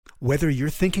Whether you're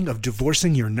thinking of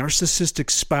divorcing your narcissistic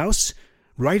spouse,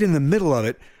 right in the middle of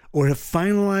it, or have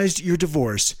finalized your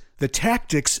divorce, the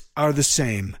tactics are the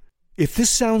same. If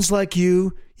this sounds like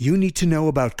you need to know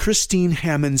about Christine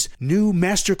Hammond's new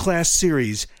masterclass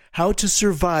series, How to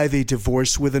Survive a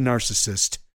Divorce with a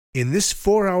Narcissist. In this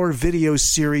 4-hour video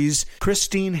series,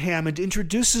 Christine Hammond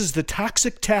introduces the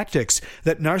toxic tactics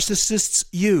that narcissists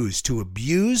use to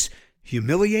abuse,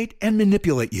 humiliate, and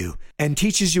manipulate you, and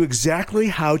teaches you exactly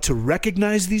how to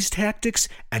recognize these tactics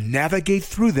and navigate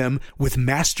through them with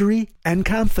mastery and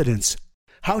confidence.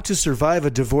 How to Survive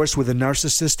a Divorce with a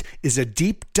Narcissist is a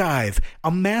deep dive, a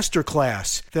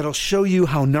masterclass that'll show you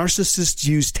how narcissists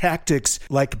use tactics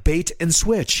like bait and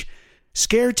switch,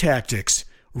 scare tactics,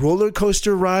 roller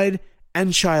coaster ride,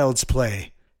 and child's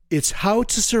play. It's How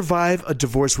to Survive a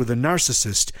Divorce with a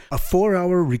Narcissist, a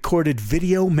 4-hour recorded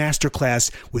video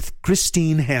masterclass with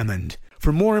Christine Hammond.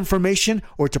 For more information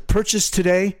or to purchase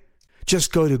today,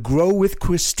 just go to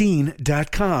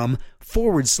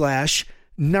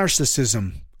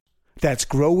growwithchristine.com/narcissism. That's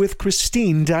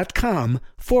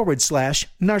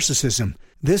growwithchristine.com/narcissism.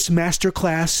 This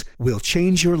masterclass will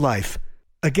change your life.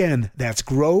 Again, that's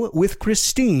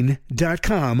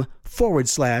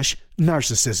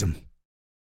growwithchristine.com/narcissism.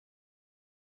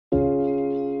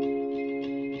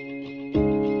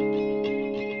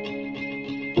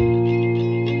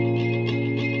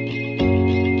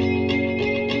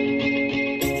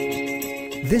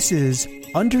 This is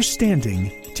Understanding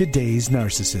Today's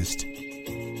Narcissist.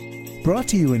 Brought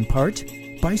to you in part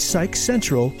by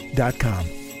PsychCentral.com.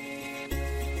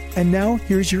 And now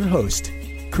here's your host,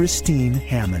 Christine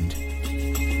Hammond.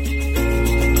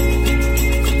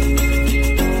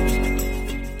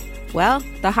 Well,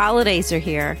 the holidays are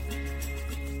here.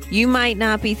 You might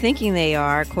not be thinking they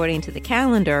are according to the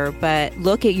calendar, but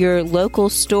look at your local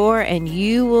store and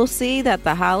you will see that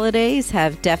the holidays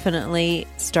have definitely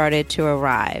started to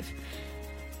arrive.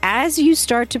 As you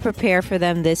start to prepare for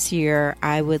them this year,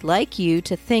 I would like you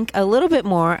to think a little bit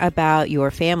more about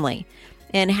your family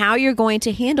and how you're going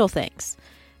to handle things.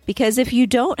 Because if you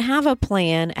don't have a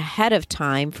plan ahead of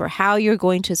time for how you're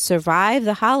going to survive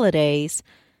the holidays,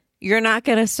 you're not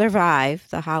going to survive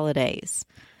the holidays.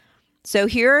 So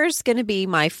here's going to be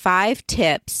my 5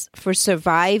 tips for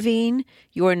surviving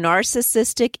your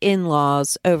narcissistic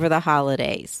in-laws over the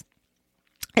holidays.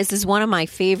 This is one of my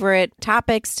favorite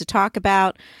topics to talk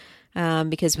about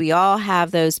because we all have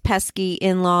those pesky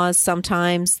in-laws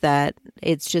sometimes that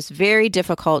it's just very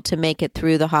difficult to make it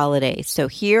through the holidays. So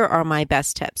here are my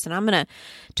best tips. And I'm going to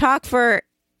talk for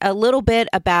a little bit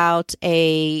about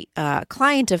a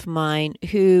client of mine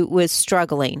who was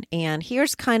struggling. And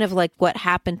here's kind of like what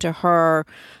happened to her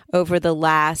over the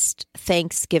last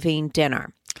Thanksgiving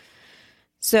dinner.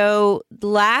 So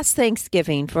last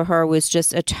Thanksgiving for her was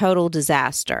just a total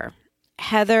disaster.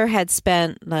 Heather had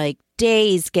spent like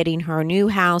days getting her new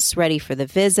house ready for the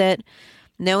visit,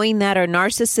 knowing that her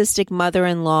narcissistic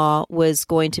mother-in-law was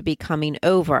going to be coming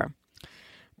over.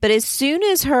 But as soon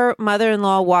as her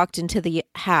mother-in-law walked into the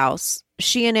house,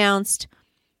 she announced,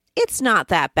 "It's not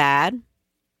that bad."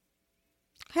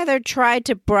 Heather tried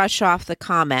to brush off the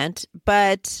comment,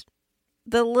 but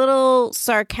the little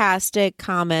sarcastic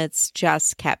comments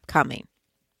just kept coming.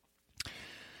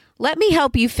 "Let me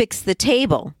help you fix the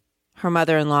table," her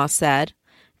mother-in-law said.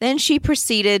 Then she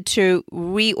proceeded to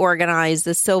reorganize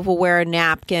the silverware,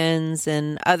 napkins,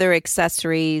 and other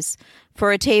accessories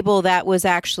for a table that was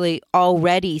actually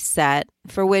already set,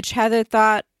 for which Heather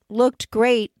thought looked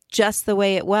great just the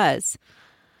way it was.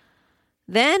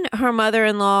 Then her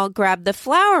mother-in-law grabbed the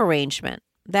flower arrangement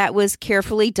that was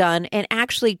carefully done and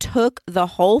actually took the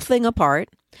whole thing apart,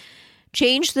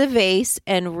 changed the vase,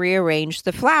 and rearranged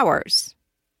the flowers.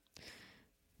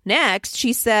 Next,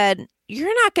 she said,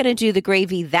 "You're not going to do the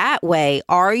gravy that way,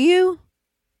 are you?"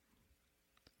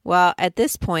 Well, at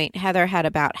this point, Heather had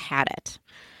about had it.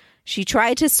 She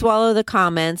tried to swallow the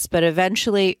comments, but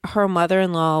eventually her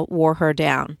mother-in-law wore her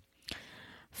down.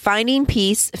 Finding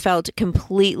peace felt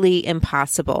completely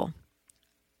impossible.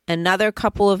 Another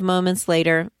couple of moments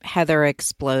later, Heather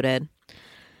exploded.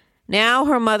 Now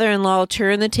her mother-in-law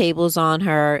turned the tables on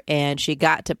her and she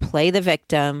got to play the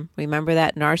victim. Remember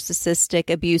that narcissistic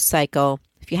abuse cycle?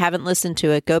 If you haven't listened to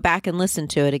it, go back and listen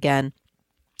to it again.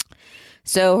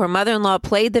 So her mother-in-law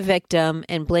played the victim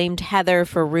and blamed Heather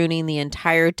for ruining the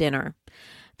entire dinner.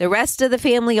 The rest of the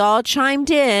family all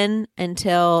chimed in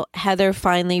until Heather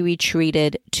finally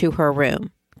retreated to her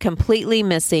room, completely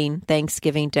missing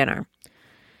Thanksgiving dinner.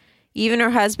 Even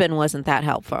her husband wasn't that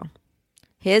helpful.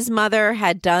 His mother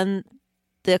had done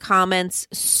the comments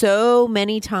so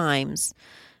many times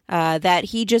that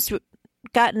he just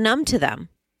got numb to them.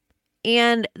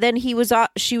 And then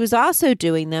she was also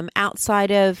doing them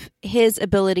outside of his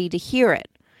ability to hear it.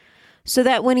 So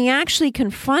that when he actually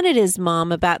confronted his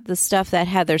mom about the stuff that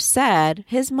Heather said,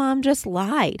 his mom just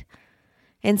lied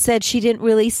and said she didn't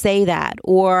really say that,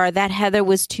 or that Heather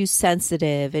was too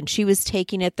sensitive and she was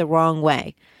taking it the wrong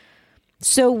way.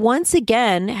 So once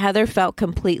again, Heather felt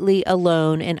completely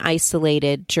alone and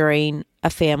isolated during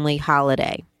a family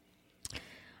holiday.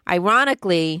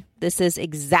 Ironically, this is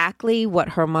exactly what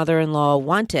her mother-in-law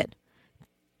wanted,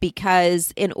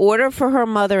 because in order for her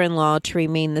mother-in-law to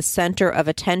remain the center of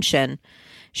attention,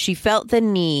 she felt the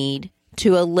need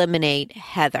to eliminate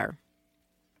Heather.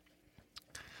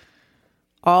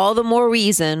 All the more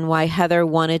reason why Heather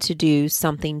wanted to do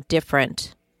something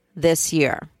different this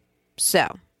year.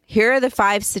 So, here are the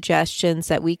 5 suggestions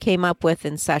that we came up with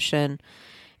in session,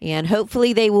 and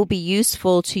hopefully they will be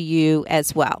useful to you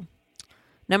as well.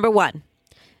 Number 1,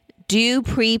 do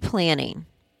pre-planning.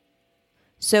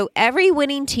 So every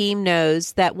winning team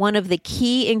knows that one of the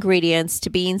key ingredients to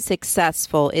being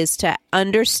successful is to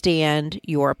understand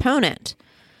your opponent.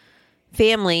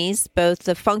 Families, both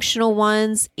the functional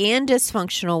ones and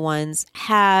dysfunctional ones,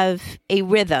 have a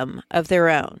rhythm of their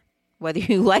own. Whether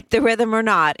you like the rhythm or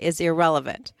not is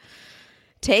irrelevant.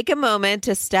 Take a moment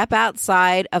to step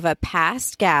outside of a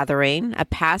past gathering, a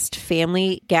past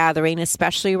family gathering,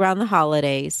 especially around the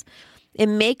holidays,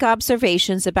 and make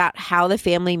observations about how the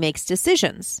family makes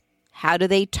decisions. How do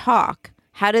they talk?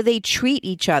 How do they treat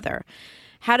each other?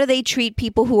 How do they treat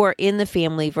people who are in the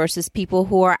family versus people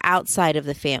who are outside of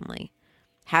the family?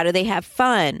 How do they have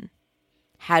fun?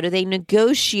 How do they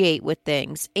negotiate with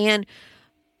things? And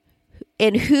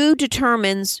who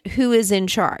determines who is in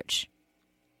charge?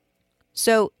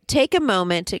 So take a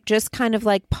moment to just kind of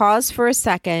like pause for a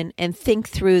second and think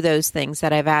through those things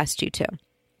that I've asked you to.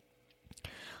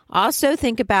 Also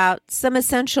think about some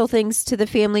essential things to the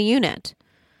family unit.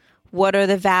 What are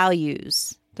the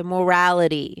values, the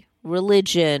morality,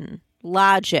 religion,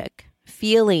 logic,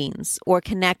 feelings, or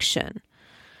connection?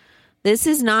 This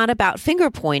is not about finger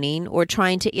pointing or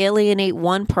trying to alienate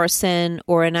one person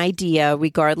or an idea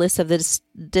regardless of the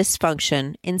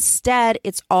dysfunction. Instead,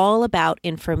 it's all about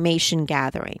information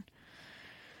gathering.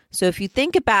 So if you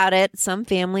think about it, some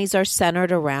families are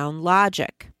centered around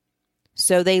logic.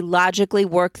 So they logically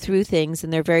work through things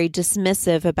and they're very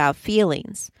dismissive about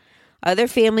feelings. Other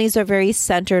families are very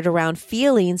centered around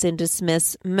feelings and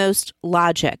dismiss most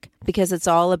logic because it's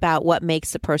all about what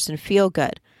makes the person feel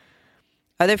good.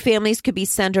 Other families could be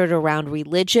centered around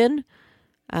religion,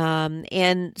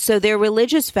 and so their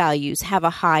religious values have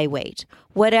a high weight.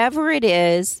 Whatever it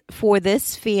is for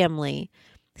this family,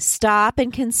 stop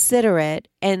and consider it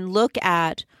and look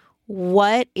at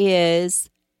what makes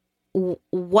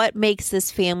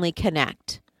this family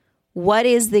connect. What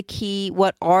is the key?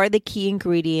 What are the key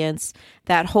ingredients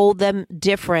that hold them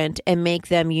different and make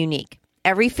them unique?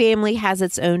 Every family has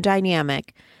its own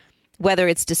dynamic. Whether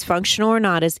it's dysfunctional or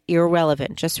not is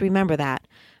irrelevant. Just remember that.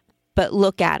 But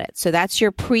look at it. So that's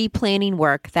your pre-planning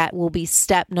work. That will be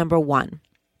step number 1.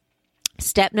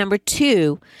 Step number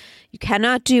 2, you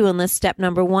cannot do unless step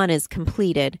number 1 is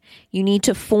completed. You need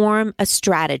to form a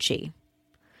strategy.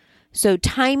 So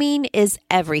timing is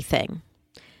everything.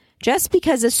 Just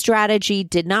because a strategy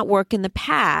did not work in the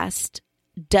past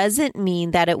doesn't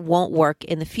mean that it won't work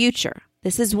in the future.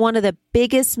 This is one of the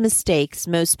biggest mistakes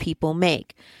most people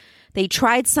make. They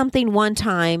tried something one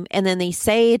time and then they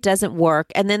say it doesn't work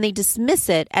and then they dismiss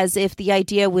it as if the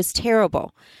idea was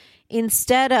terrible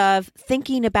instead of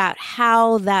thinking about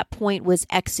how that point was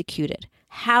executed.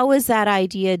 How is that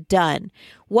idea done?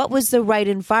 What was the right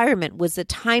environment? Was the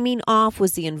timing off?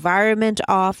 Was the environment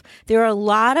off? There are a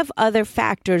lot of other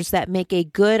factors that make a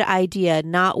good idea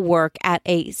not work at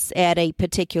a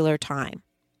particular time.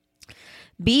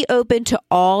 Be open to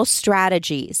all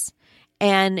strategies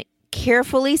and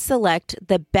carefully select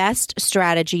the best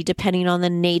strategy depending on the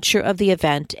nature of the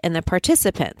event and the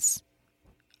participants.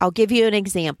 I'll give you an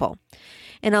example.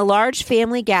 In a large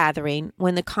family gathering,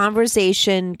 when the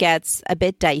conversation gets a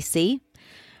bit dicey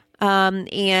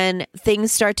and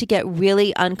things start to get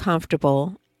really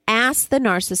uncomfortable, ask the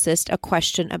narcissist a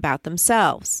question about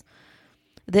themselves.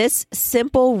 This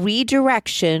simple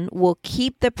redirection will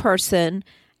keep the person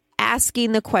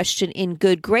asking the question in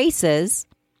good graces,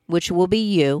 which will be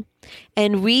you,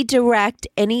 and redirect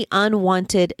any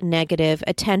unwanted negative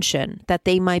attention that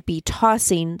they might be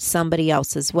tossing somebody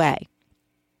else's way.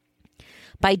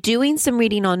 By doing some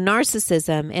reading on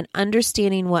narcissism and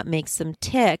understanding what makes them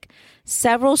tick,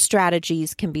 several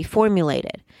strategies can be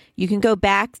formulated. You can go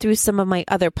back through some of my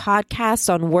other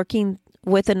podcasts on working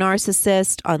with a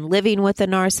narcissist, on living with a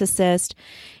narcissist,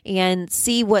 and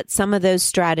see what some of those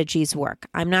strategies work.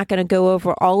 I'm not going to go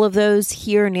over all of those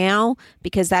here now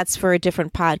because that's for a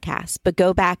different podcast, but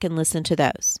go back and listen to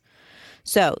those.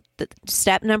 So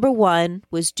step number 1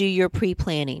 was do your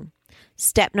pre-planning.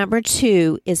 Step number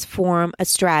 2 is form a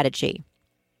strategy.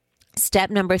 Step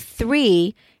number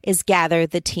 3 is gather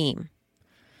the team.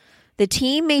 The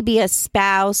team may be a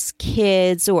spouse,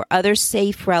 kids, or other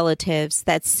safe relatives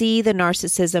that see the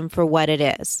narcissism for what it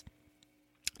is.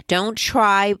 Don't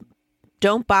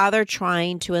bother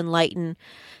trying to enlighten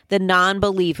the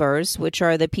non-believers, which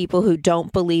are the people who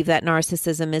don't believe that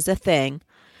narcissism is a thing.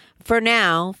 For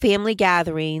now, family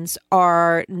gatherings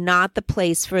are not the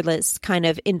place for this kind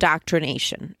of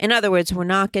indoctrination. In other words, we're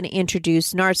not going to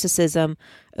introduce narcissism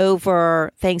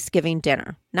over Thanksgiving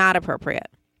dinner. Not appropriate.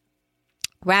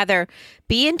 Rather,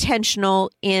 be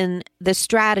intentional in the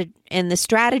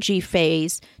strategy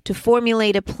phase to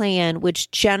formulate a plan which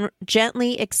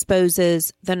gently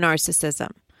exposes the narcissism.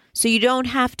 So you don't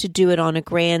have to do it on a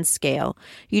grand scale.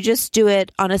 You just do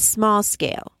it on a small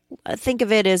scale. Think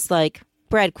of it as like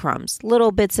breadcrumbs,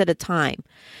 little bits at a time,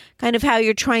 kind of how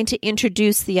you're trying to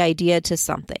introduce the idea to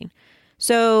something.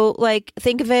 So like,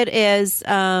 think of it as,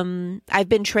 I've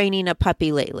been training a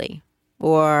puppy lately,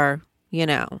 or,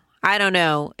 I don't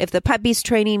know if the puppy's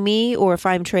training me or if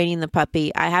I'm training the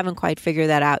puppy. I haven't quite figured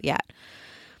that out yet.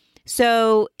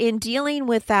 So in dealing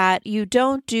with that, you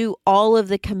don't do all of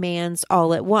the commands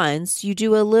all at once. You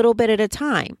do a little bit at a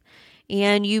time.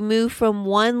 And you move from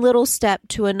one little step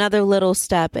to another little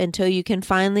step until you can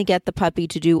finally get the puppy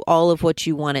to do all of what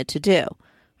you want it to do.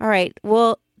 All right,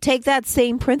 well, take that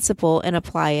same principle and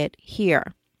apply it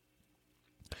here.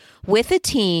 With a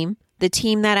team, the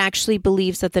team that actually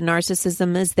believes that the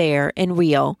narcissism is there and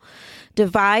real,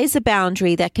 devise a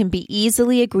boundary that can be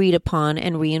easily agreed upon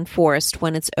and reinforced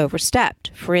when it's overstepped.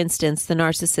 For instance, the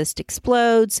narcissist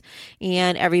explodes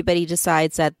and everybody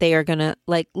decides that they are going to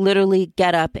literally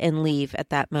get up and leave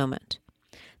at that moment.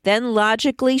 Then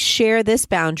logically share this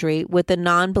boundary with the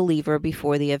non-believer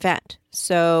before the event.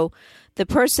 So the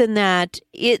person that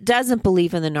it doesn't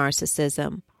believe in the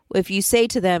narcissism, if you say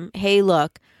to them, hey,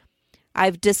 look,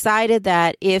 I've decided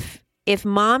that if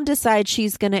mom decides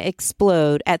she's going to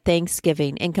explode at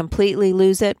Thanksgiving and completely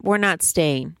lose it, we're not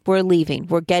staying. We're leaving.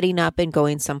 We're getting up and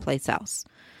going someplace else.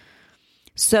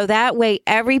 So that way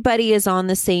everybody is on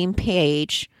the same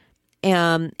page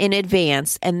in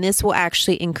advance, and this will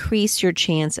actually increase your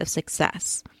chance of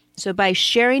success. So by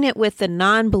sharing it with the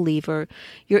non-believer,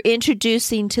 you're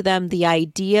introducing to them the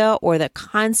idea or the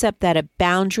concept that a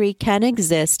boundary can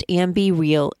exist and be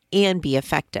real and be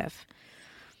effective.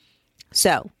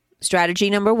 So, strategy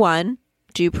number 1,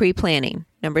 do pre-planning.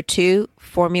 Number 2,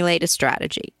 formulate a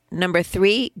strategy. Number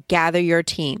 3, gather your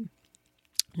team.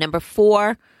 Number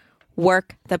 4,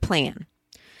 work the plan.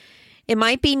 It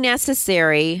might be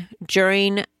necessary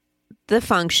during the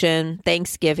function,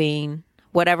 Thanksgiving,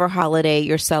 whatever holiday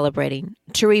you're celebrating,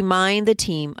 to remind the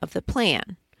team of the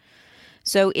plan.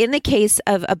 So in the case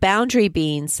of a boundary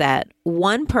being set,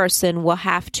 one person will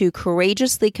have to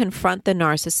courageously confront the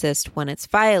narcissist when it's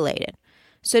violated.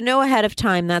 So know ahead of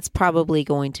time that's probably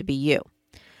going to be you.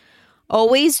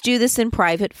 Always do this in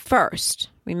private first.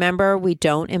 Remember, we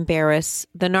don't embarrass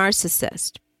the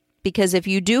narcissist, because if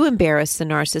you do embarrass the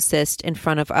narcissist in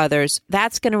front of others,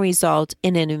 that's going to result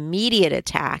in an immediate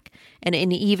attack and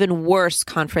an even worse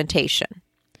confrontation.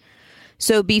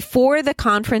 So before the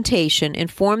confrontation,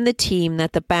 inform the team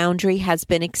that the boundary has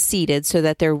been exceeded so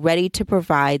that they're ready to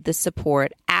provide the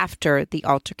support after the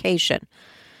altercation.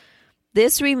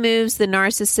 This removes the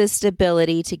narcissist's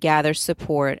ability to gather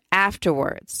support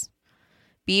afterwards.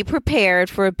 Be prepared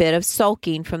for a bit of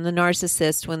sulking from the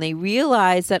narcissist when they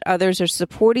realize that others are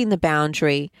supporting the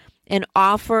boundary, and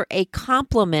offer a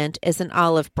compliment as an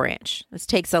olive branch. This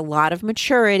takes a lot of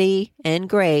maturity and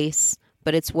grace,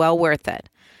 but it's well worth it.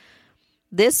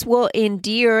 This will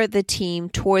endear the team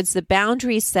towards the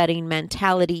boundary setting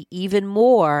mentality even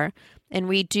more and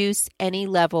reduce any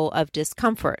level of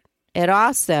discomfort. It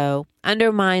also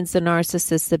undermines the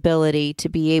narcissist's ability to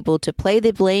be able to play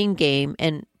the blame game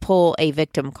and pull a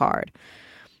victim card.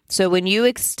 So when you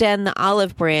extend the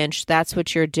olive branch, that's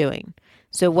what you're doing.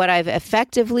 So what I've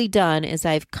effectively done is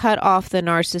I've cut off the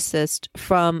narcissist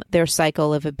from their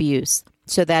cycle of abuse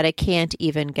so that it can't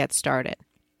even get started.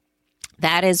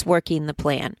 That is working the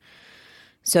plan.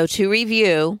 So to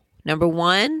review, number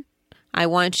 1, I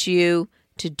want you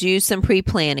to do some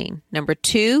pre-planning. Number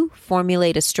 2,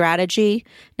 formulate a strategy.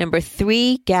 Number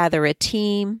 3, gather a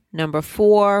team. Number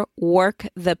 4, work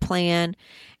the plan.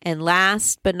 And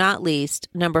last but not least,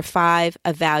 number 5,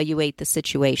 evaluate the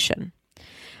situation.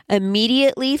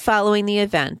 Immediately following the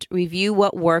event, review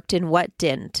what worked and what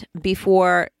didn't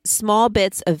before small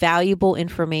bits of valuable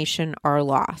information are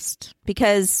lost,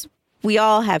 because we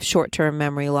all have short-term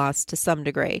memory loss to some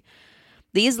degree.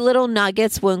 These little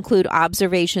nuggets will include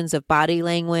observations of body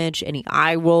language, any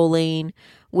eye rolling,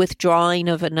 withdrawing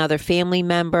of another family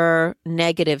member,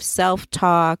 negative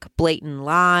self-talk, blatant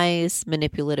lies,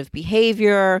 manipulative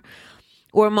behavior,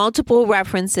 or multiple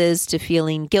references to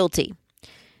feeling guilty.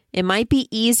 It might be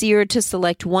easier to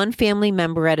select one family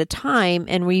member at a time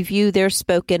and review their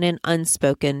spoken and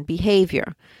unspoken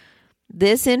behavior.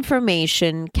 This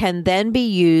information can then be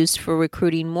used for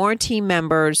recruiting more team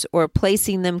members or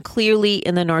placing them clearly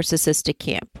in the narcissistic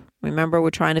camp. Remember, we're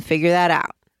trying to figure that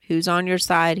out. Who's on your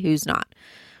side, who's not.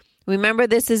 Remember,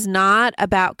 this is not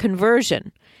about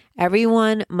conversion.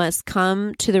 Everyone must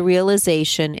come to the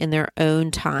realization in their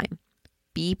own time.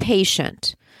 Be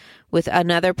patient with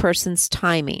another person's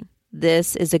timing.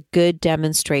 This is a good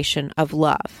demonstration of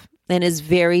love and is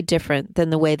very different than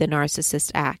the way the narcissist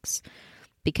acts,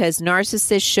 because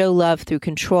narcissists show love through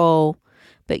control,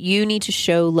 but you need to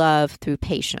show love through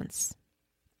patience.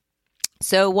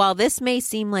 So while this may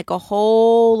seem like a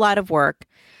whole lot of work,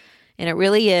 and it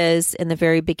really is in the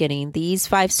very beginning, these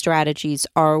 5 strategies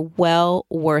are well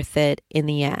worth it in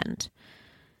the end.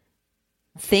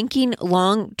 Thinking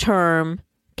long-term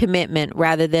commitment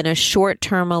rather than a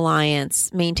short-term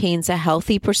alliance maintains a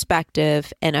healthy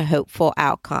perspective and a hopeful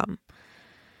outcome.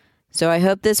 So I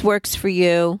hope this works for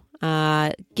you.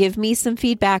 Give me some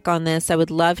feedback on this. I would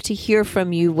love to hear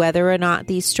from you whether or not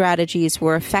these strategies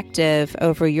were effective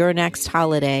over your next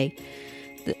holiday.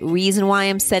 The reason why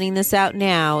I'm sending this out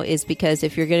now is because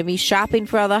if you're going to be shopping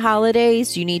for all the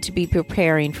holidays, you need to be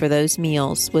preparing for those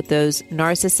meals with those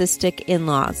narcissistic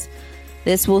in-laws.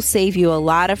 This will save you a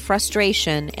lot of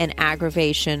frustration and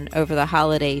aggravation over the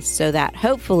holidays so that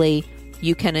hopefully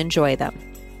you can enjoy them.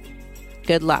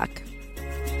 Good luck.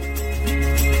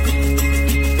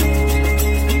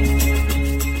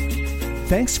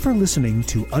 Thanks for listening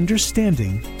to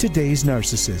Understanding Today's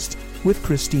Narcissist with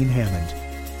Christine Hammond.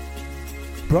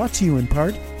 Brought to you in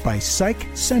part by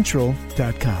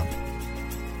PsychCentral.com.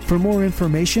 For more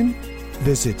information,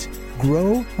 visit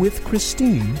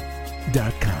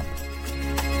GrowWithChristine.com.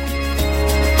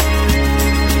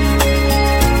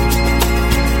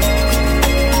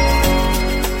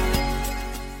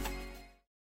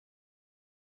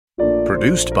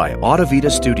 Produced by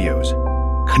Audavita Studios.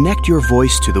 Connect your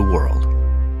voice to the world.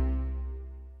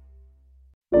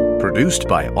 Produced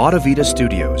by Audavita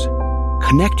Studios.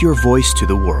 Connect your voice to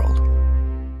the world.